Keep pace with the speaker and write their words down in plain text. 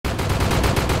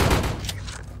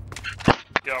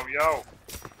Yo, yo.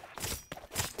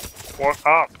 What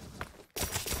up?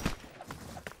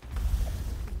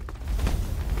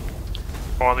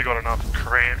 Finally got enough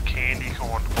candy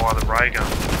corn to buy the ray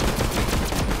gun.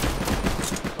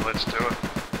 So let's do it.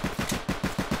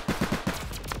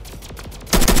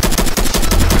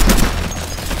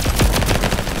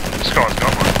 This guy's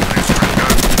got one. He's pretty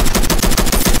good.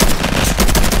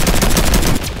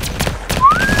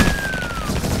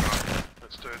 Right,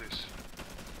 let's do this.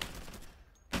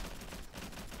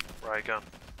 Ray gun.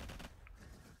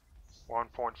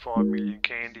 1.5 million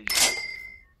candy.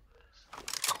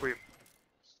 Equip.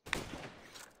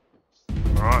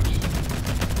 Right.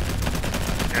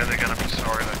 Now they're going to be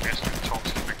sorry they messed with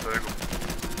Thompson McDougal.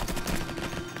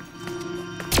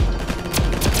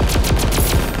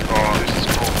 Oh, this is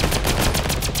cool.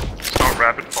 It's not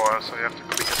rapid fire, so you have to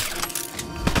click it.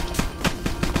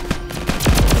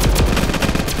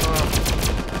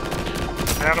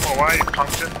 Out of my way, you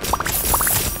punked it.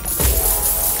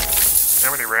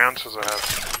 How many rounds does it have?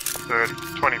 30,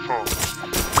 24.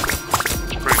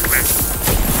 It's pretty quick.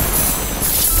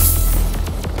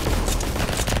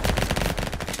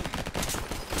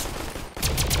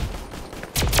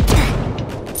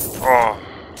 Oh,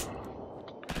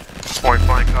 point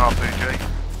blank RPG.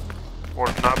 What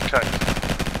a nutcase.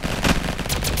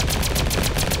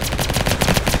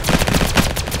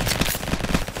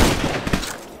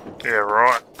 Yeah,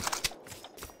 right.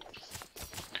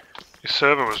 Your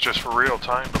server was just for real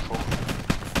tame before.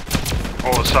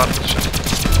 All of a sudden it's just...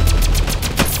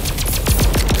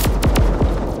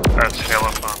 That's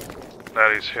hella fun.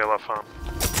 That is hella fun.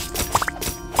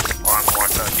 I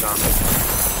like that gun.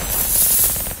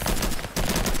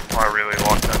 I really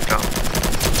like that gun.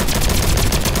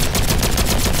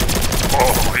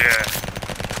 Oh yeah.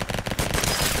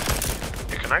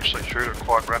 You can actually shoot it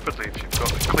quite rapidly if you've got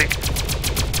the click.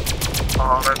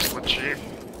 Oh, that's legit.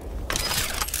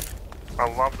 I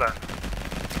love that.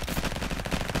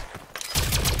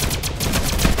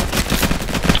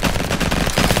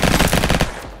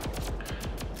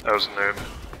 That was a noob.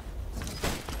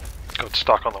 Got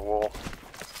stuck on the wall.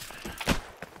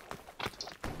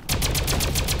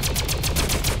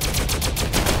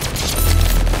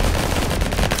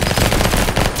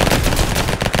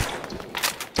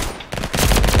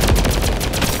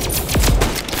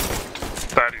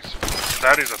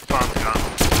 That is a fun gun.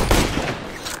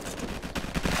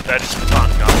 That is a fun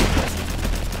gun.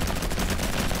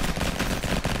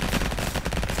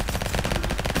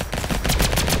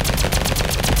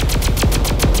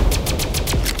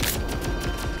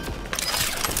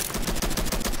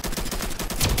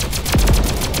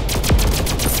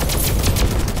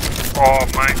 Oh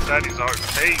mate, that is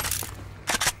OP.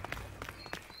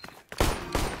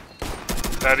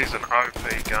 That is an OP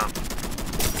gun.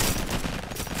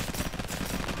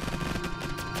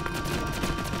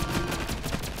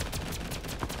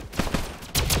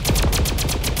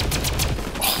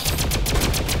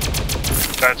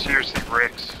 That seriously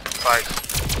wrecks face.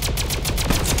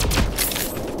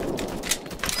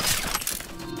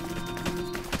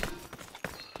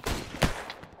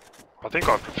 I think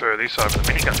I prefer this over the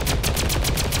minigun.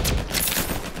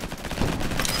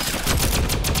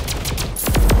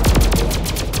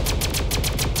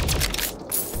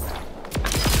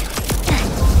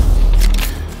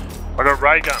 I got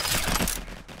ray gun.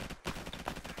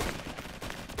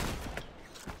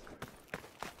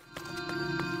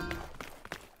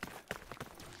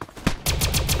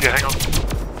 Yeah, hang on.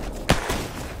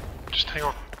 Just hang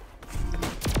on.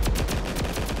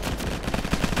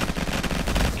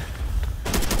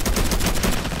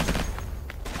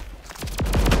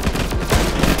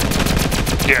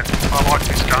 Yeah, I like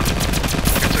this gun.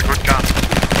 It's a good gun.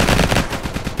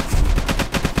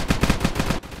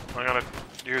 I'm gonna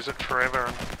use it forever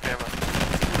and ever.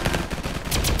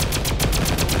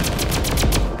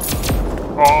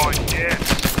 Oh, yes!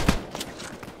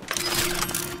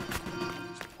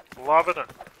 Loving it.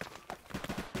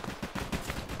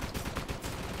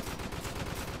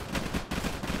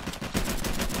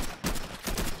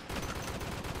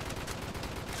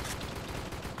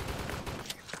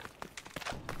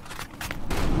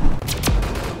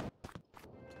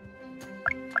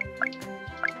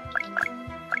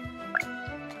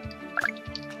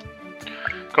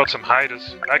 Got some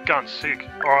haters. That gun's sick.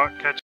 Alright, catch